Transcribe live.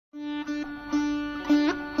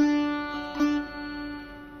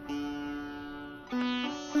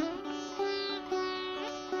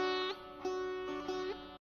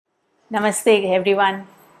Namaste everyone.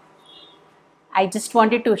 I just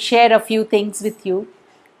wanted to share a few things with you.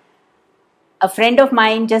 A friend of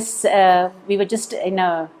mine we were just in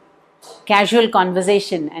a casual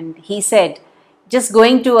conversation and he said, just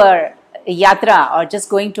going to a yatra or just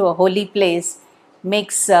going to a holy place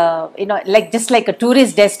makes, just like a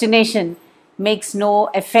tourist destination makes no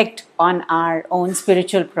effect on our own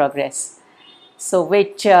spiritual progress. So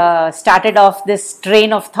which started off this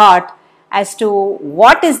train of thought as to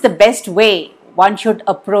what is the best way one should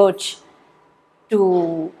approach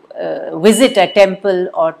to visit a temple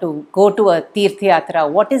or to go to a tirth yatra.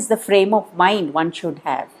 What is the frame of mind one should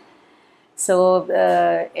have? So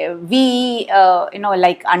we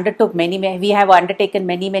we have undertaken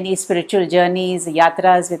many spiritual journeys,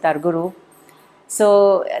 yatras with our Guru.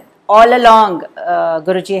 So all along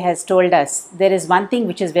Guruji has told us there is one thing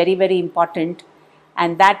which is very important,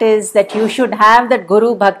 and that is that you should have that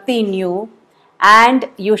Guru Bhakti in you, and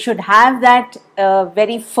you should have that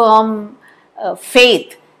very firm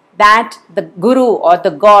faith that the Guru or the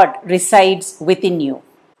God resides within you.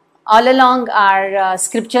 All along our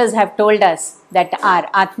scriptures have told us that our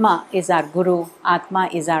Atma is our Guru, Atma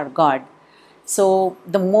is our God. So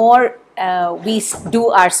the more we do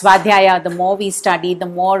our Svadhyaya, the more we study, the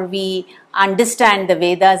more we understand the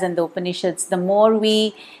Vedas and the Upanishads, the more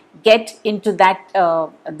we get into that,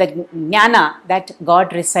 the jnana that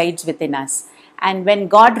God resides within us. And when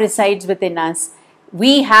God resides within us,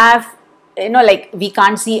 we have, we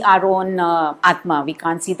can't see our own Atma, we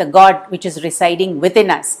can't see the God which is residing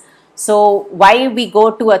within us. So why we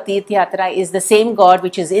go to a Tirth Yatra is the same God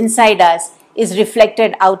which is inside us is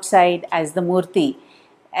reflected outside as the Murti,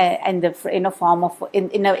 and in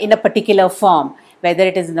a particular form, whether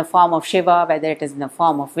it is in the form of Shiva, whether it is in the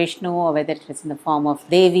form of Vishnu, or whether it is in the form of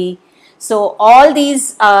Devi. So all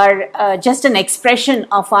these are just an expression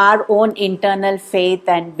of our own internal faith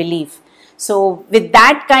and belief. So with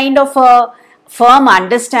that kind of a firm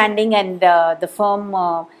understanding and the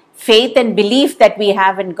firm faith and belief that we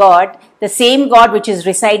have in God, the same God which is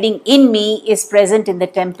residing in me is present in the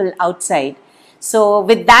temple outside. So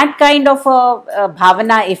with that kind of a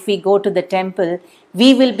bhavana, if we go to the temple,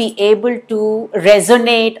 we will be able to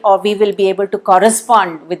resonate, or we will be able to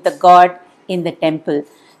correspond with the God in the temple.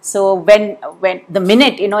 So when the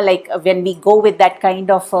minute, when we go with that kind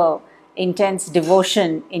of intense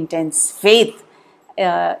devotion, intense faith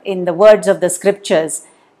in the words of the scriptures,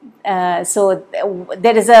 so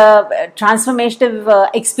there is a transformative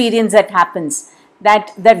experience that happens.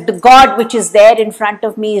 That the God which is there in front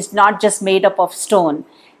of me is not just made up of stone.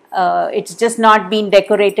 It's just not been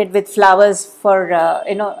decorated with flowers for,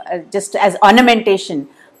 just as ornamentation.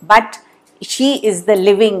 But she is the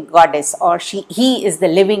living goddess, or he is the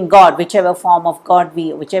living God, whichever form of God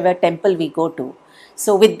whichever temple we go to.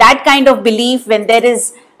 So with that kind of belief, when there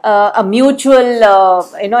is a mutual,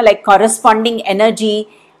 corresponding energy,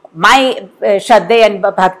 my Shraddha and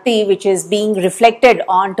Bhakti, which is being reflected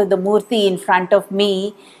onto the Murti in front of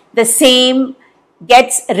me, the same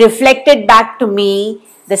gets reflected back to me,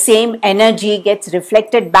 the same energy gets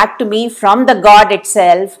reflected back to me from the God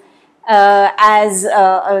itself as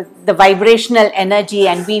the vibrational energy,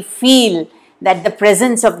 and we feel that the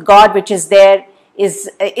presence of God which is there is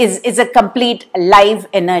a complete live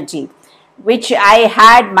energy, which I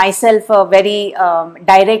had myself a very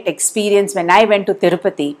direct experience when I went to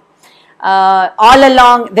Tirupati. All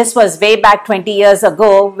along, this was way back 20 years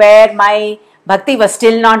ago, where my bhakti was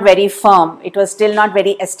still not very firm. It was still not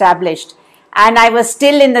very established. And I was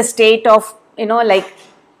still in the state of,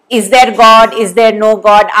 is there God? Is there no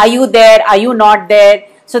God? Are you there? Are you not there?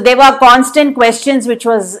 So there were constant questions which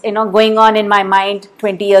was, going on in my mind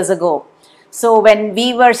 20 years ago. So when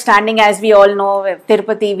we were standing, as we all know,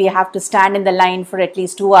 Tirupati, we have to stand in the line for at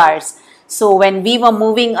least 2 hours. So when we were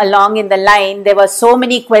moving along in the line, there were so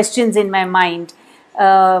many questions in my mind.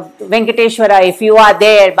 Venkateshwara, if you are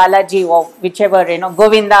there, Balaji, or whichever,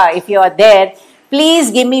 Govinda, if you are there,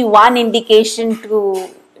 please give me one indication to,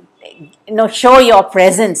 show your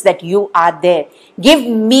presence that you are there. Give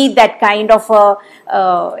me that kind of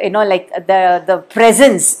the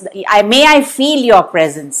presence. May I feel your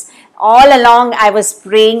presence. All along, I was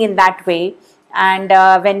praying in that way. And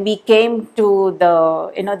when we came to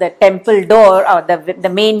the temple door, or the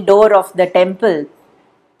main door of the temple,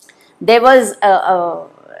 there was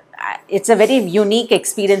it's a very unique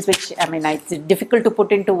experience, which it's difficult to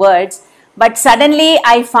put into words. But suddenly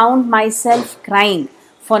I found myself crying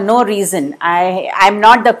for no reason. I'm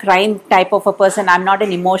not the crying type of a person. I'm not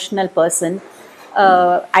an emotional person.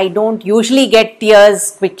 I don't usually get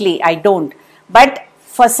tears quickly. I don't. But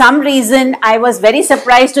for some reason, I was very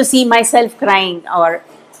surprised to see myself crying, or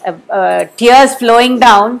tears flowing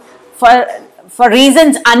down for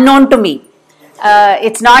reasons unknown to me.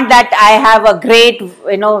 It's not that I have a great,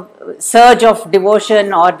 surge of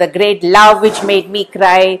devotion, or the great love which made me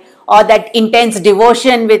cry, or that intense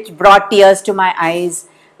devotion which brought tears to my eyes.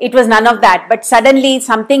 It was none of that. But suddenly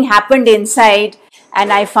something happened inside,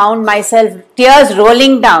 and I found myself tears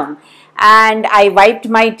rolling down. And I wiped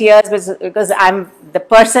my tears because I'm the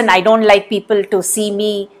person, I don't like people to see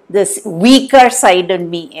me, this weaker side in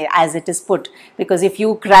me, as it is put. Because if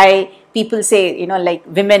you cry, people say, like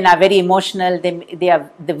women are very emotional, they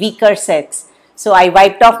are the weaker sex. So I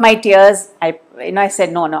wiped off my tears. I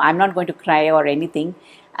said, no, I'm not going to cry or anything.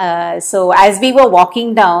 So as we were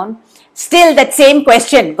walking down, still that same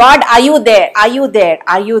question, God, are you there? Are you there?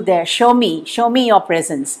 Are you there? Show me your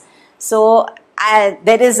presence. So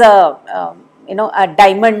there is a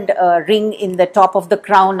diamond ring in the top of the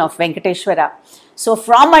crown of Venkateshwara. So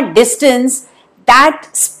from a distance, that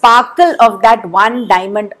sparkle of that one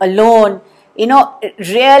diamond alone,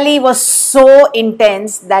 really was so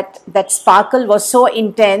intense. That sparkle was so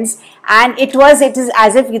intense, and it is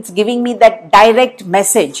as if it's giving me that direct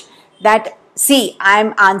message that, see,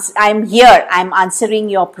 I'm here, I'm answering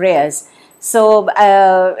your prayers. So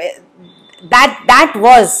that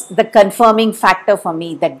was the confirming factor for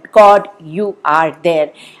me, that God, you are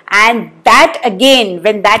there. And that again,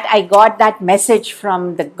 when that I got that message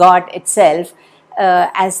from the God itself,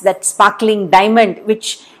 as that sparkling diamond,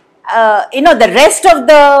 which the rest of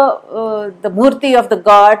the murti of the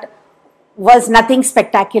God was nothing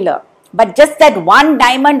spectacular, but just that one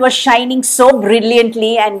diamond was shining so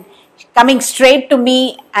brilliantly and coming straight to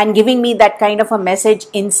me and giving me that kind of a message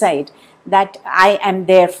inside, that I am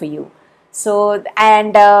there for you. So,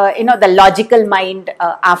 and the logical mind,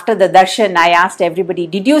 after the darshan, I asked everybody,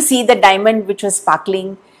 did you see the diamond which was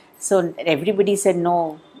sparkling? So everybody said,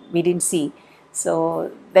 no, we didn't see.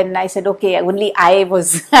 So then I said, okay, only I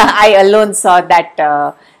alone saw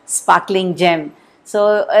that sparkling gem.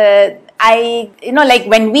 So like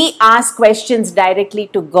when we ask questions directly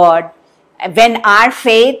to God, when our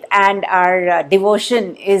faith and our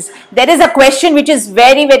devotion there is a question which is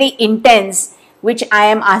very, very intense, which I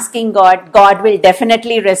am asking God, God will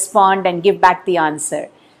definitely respond and give back the answer.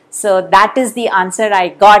 So that is the answer I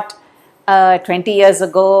got 20 years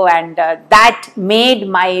ago, and that made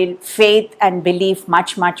my faith and belief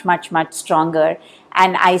much, much, much, much stronger.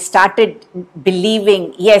 And I started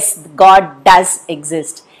believing, yes, God does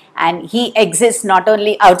exist. And He exists not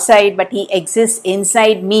only outside, but He exists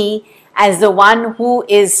inside me as the one who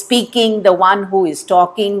is speaking, the one who is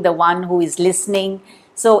talking, the one who is listening.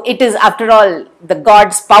 So it is, after all, the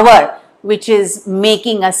God's power which is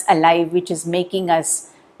making us alive, which is making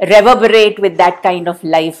us reverberate with that kind of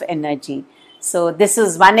life energy. So this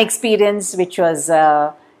is one experience which was,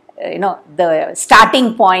 the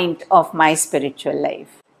starting point of my spiritual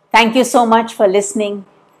life. Thank you so much for listening.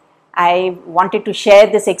 I wanted to share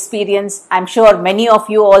this experience. I'm sure many of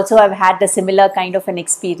you also have had a similar kind of an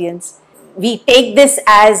experience. We take this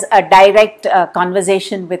as a direct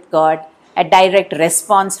conversation with God, a direct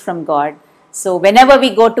response from God. So whenever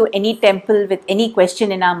we go to any temple with any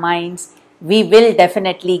question in our minds, we will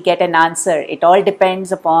definitely get an answer. It all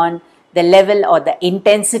depends upon the level or the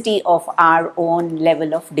intensity of our own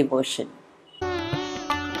level of devotion.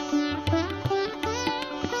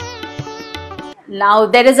 Now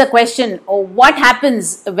there is a question, what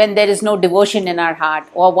happens when there is no devotion in our heart?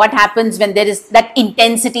 Or what happens when there is that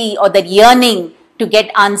intensity or that yearning to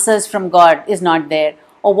get answers from God is not there?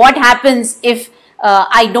 Or what happens if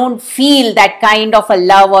I don't feel that kind of a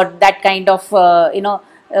love, or that kind of,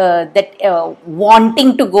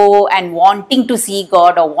 wanting to go and wanting to see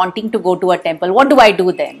God, or wanting to go to a temple? What do I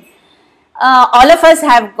do then? All of us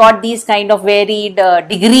have got these kind of varied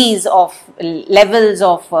degrees of levels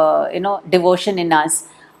of devotion in us.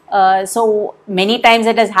 So many times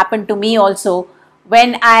it has happened to me also,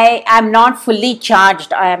 when I am not fully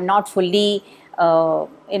charged, I am not fully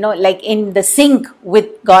like in the sync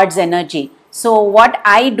with God's energy. So what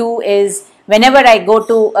I do is, whenever I go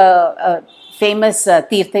to a famous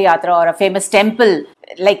Tirtha Yatra or a famous temple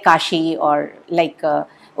like Kashi or like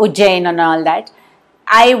Ujjain and all that,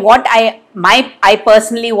 I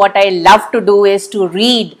personally, what I love to do is to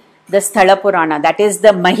read the Sthala Purana, that is the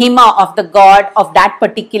Mahima of the God of that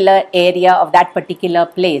particular area, of that particular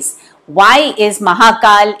place. Why is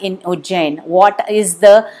Mahakal in Ujjain? What is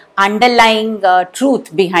the underlying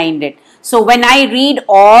truth behind it? So when I read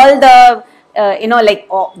all the,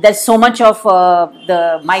 there's so much of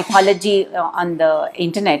the mythology on the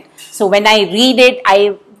internet. So when I read it,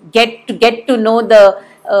 I get to know the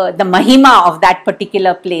Mahima of that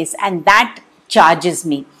particular place, and that charges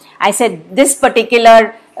me. I said, this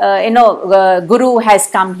particular Guru has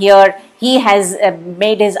come here, he has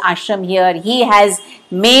made his ashram here, he has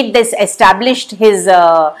made this, established his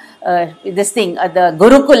the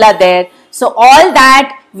Gurukula there. So all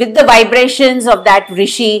that, with the vibrations of that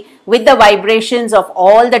rishi, with the vibrations of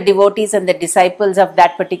all the devotees and the disciples of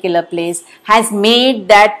that particular place, has made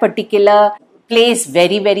that particular place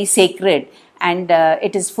very, very sacred, and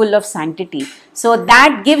it is full of sanctity. So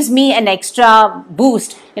that gives me an extra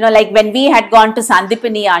boost. Like when we had gone to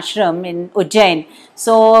Sandipani ashram in Ujjain,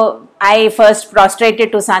 so I first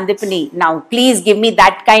prostrated to Sandipani. Now please give me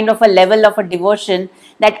that kind of a level of a devotion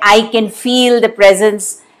that I can feel the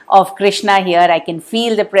presence of Krishna here. I can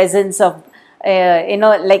feel the presence of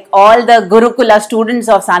like all the Gurukula students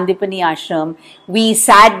of Sandipani ashram. We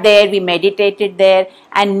sat there, we meditated there,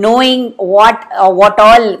 and knowing what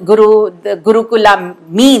all the Gurukula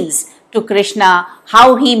means to Krishna,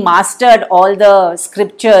 how he mastered all the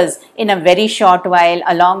scriptures in a very short while,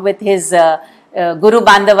 along with his Guru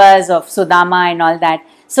Bandhavas of Sudama and all that.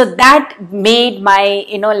 So that made my,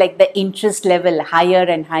 like the interest level higher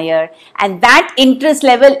and higher, and that interest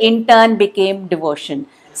level in turn became devotion.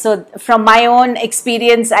 So from my own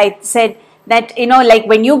experience, I said that, like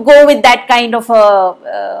when you go with that kind of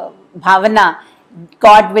a bhavana,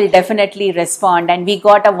 God will definitely respond. And we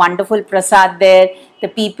got a wonderful prasad there. The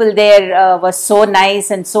people there were so nice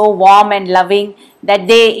and so warm and loving that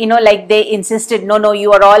they, like they insisted, no,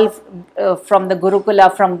 you are all from the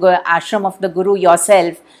Gurukula, from ashram of the Guru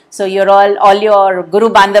yourself. So you're all your Guru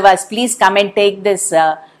Bandhavas, please come and take this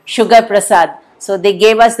sugar prasad. So they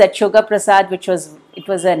gave us that sugar prasad, it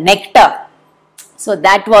was a nectar. So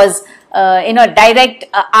that was, direct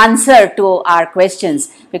answer to our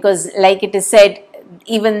questions, because like it is said,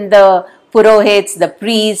 even the purohits, the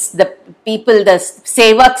priests, the people, the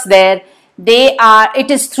sevaks there, it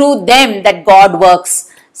is through them that God works.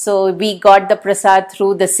 So we got the prasad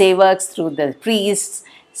through the sevaks, through the priests.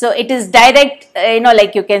 So it is direct,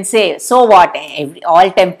 like you can say, so what, all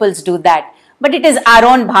temples do that. But it is our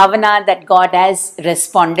own bhavana that God has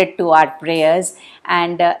responded to our prayers,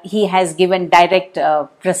 and He has given direct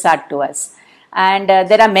prasad to us. And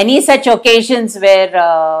there are many such occasions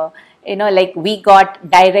where, like we got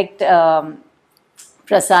direct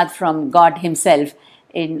prasad from God Himself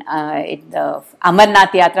in the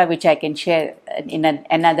Amarnath Yatra, which I can share in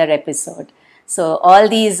another episode. So all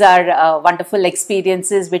these are wonderful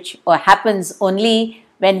experiences which happens only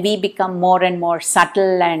when we become more and more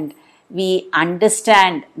subtle and we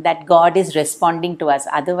understand that God is responding to us.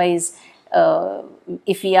 Otherwise,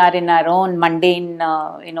 if we are in our own mundane,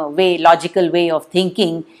 logical way of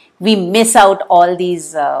thinking, we miss out all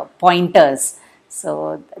these pointers.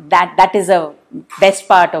 So that is a best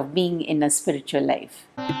part of being in a spiritual life.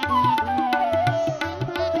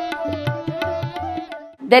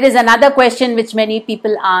 There is another question which many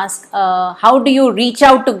people ask: how do you reach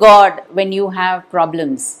out to God when you have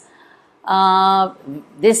problems?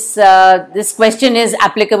 This question is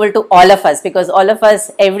applicable to all of us, because all of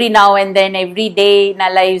us, every now and then, every day in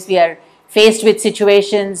our lives, we are faced with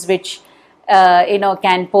situations which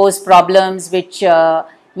can pose problems which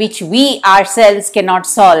we ourselves cannot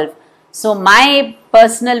solve. So my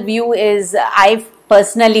personal view is,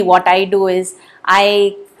 what I do is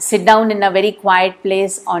I sit down in a very quiet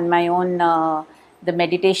place on my own the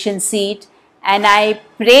meditation seat, and I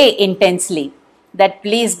pray intensely that,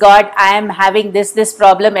 please God, I am having this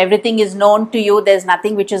problem. Everything is known to you. There's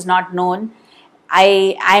nothing which is not known.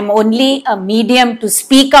 I'm only a medium to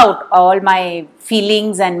speak out all my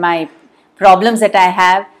feelings and my problems that I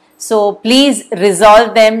have. So please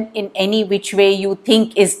resolve them in any which way you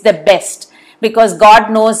think is the best, because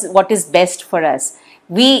God knows what is best for us.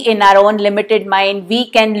 We, in our own limited mind, we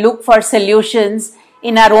can look for solutions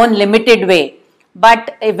in our own limited way.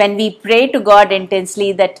 But when we pray to God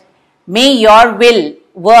intensely that, may your will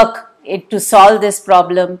work to solve this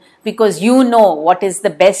problem, because you know what is the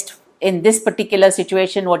best in this particular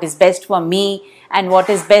situation, what is best for me and what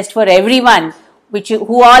is best for everyone,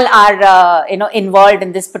 who all are involved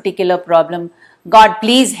in this particular problem. God,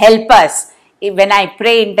 please help us. When I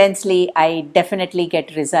pray intensely, I definitely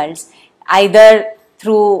get results, either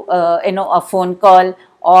through a phone call,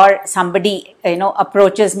 or somebody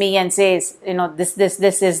approaches me and says, this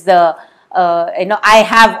is the I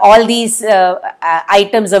have all these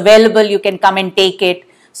items available, you can come and take it.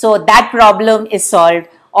 So that problem is solved.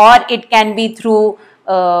 Or it can be through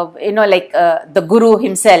the Guru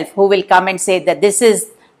himself, who will come and say that this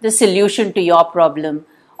is the solution to your problem.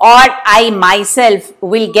 Or I myself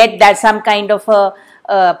will get that some kind of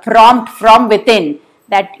a prompt from within,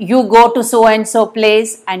 that you go to so and so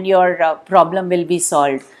place and your problem will be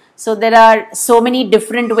solved. So there are so many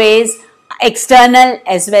different ways. external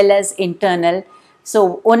as well as internal.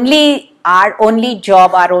 So our only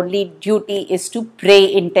job, our only duty is to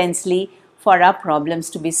pray intensely for our problems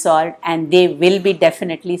to be solved, and they will be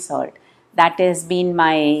definitely solved. That has been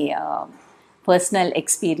my personal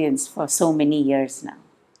experience for so many years now.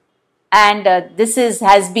 And this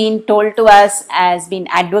has been told to us, has been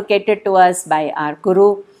advocated to us by our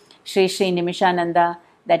Guru, Sri Nimishananda,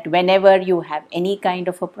 that whenever you have any kind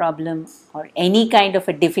of a problem or any kind of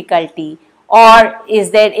a difficulty, or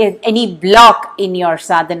is there any block in your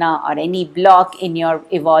sadhana or any block in your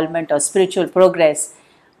evolvement or spiritual progress,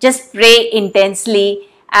 just pray intensely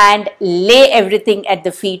and lay everything at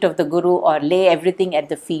the feet of the Guru or lay everything at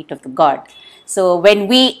the feet of the God. So when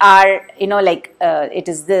we are, it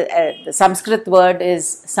is the Sanskrit word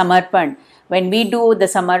is samarpan. When we do the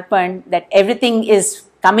samarpan, that everything is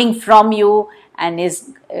coming from you and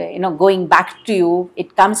is, going back to you.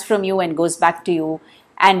 It comes from you and goes back to you.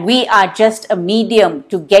 And we are just a medium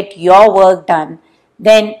to get your work done.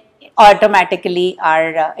 Then automatically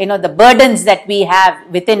our, the burdens that we have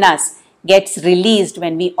within us gets released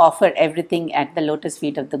when we offer everything at the lotus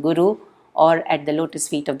feet of the Guru or at the lotus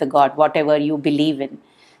feet of the God, whatever you believe in.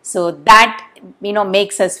 So that,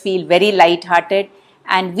 makes us feel very light-hearted,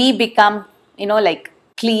 and we become,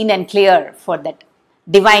 clean and clear for that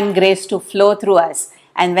divine grace to flow through us.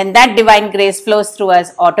 And when that divine grace flows through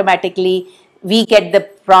us, automatically we get the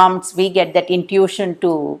prompts, we get that intuition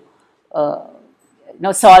to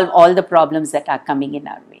solve all the problems that are coming in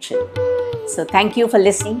our way. So thank you for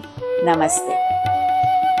listening. Namaste.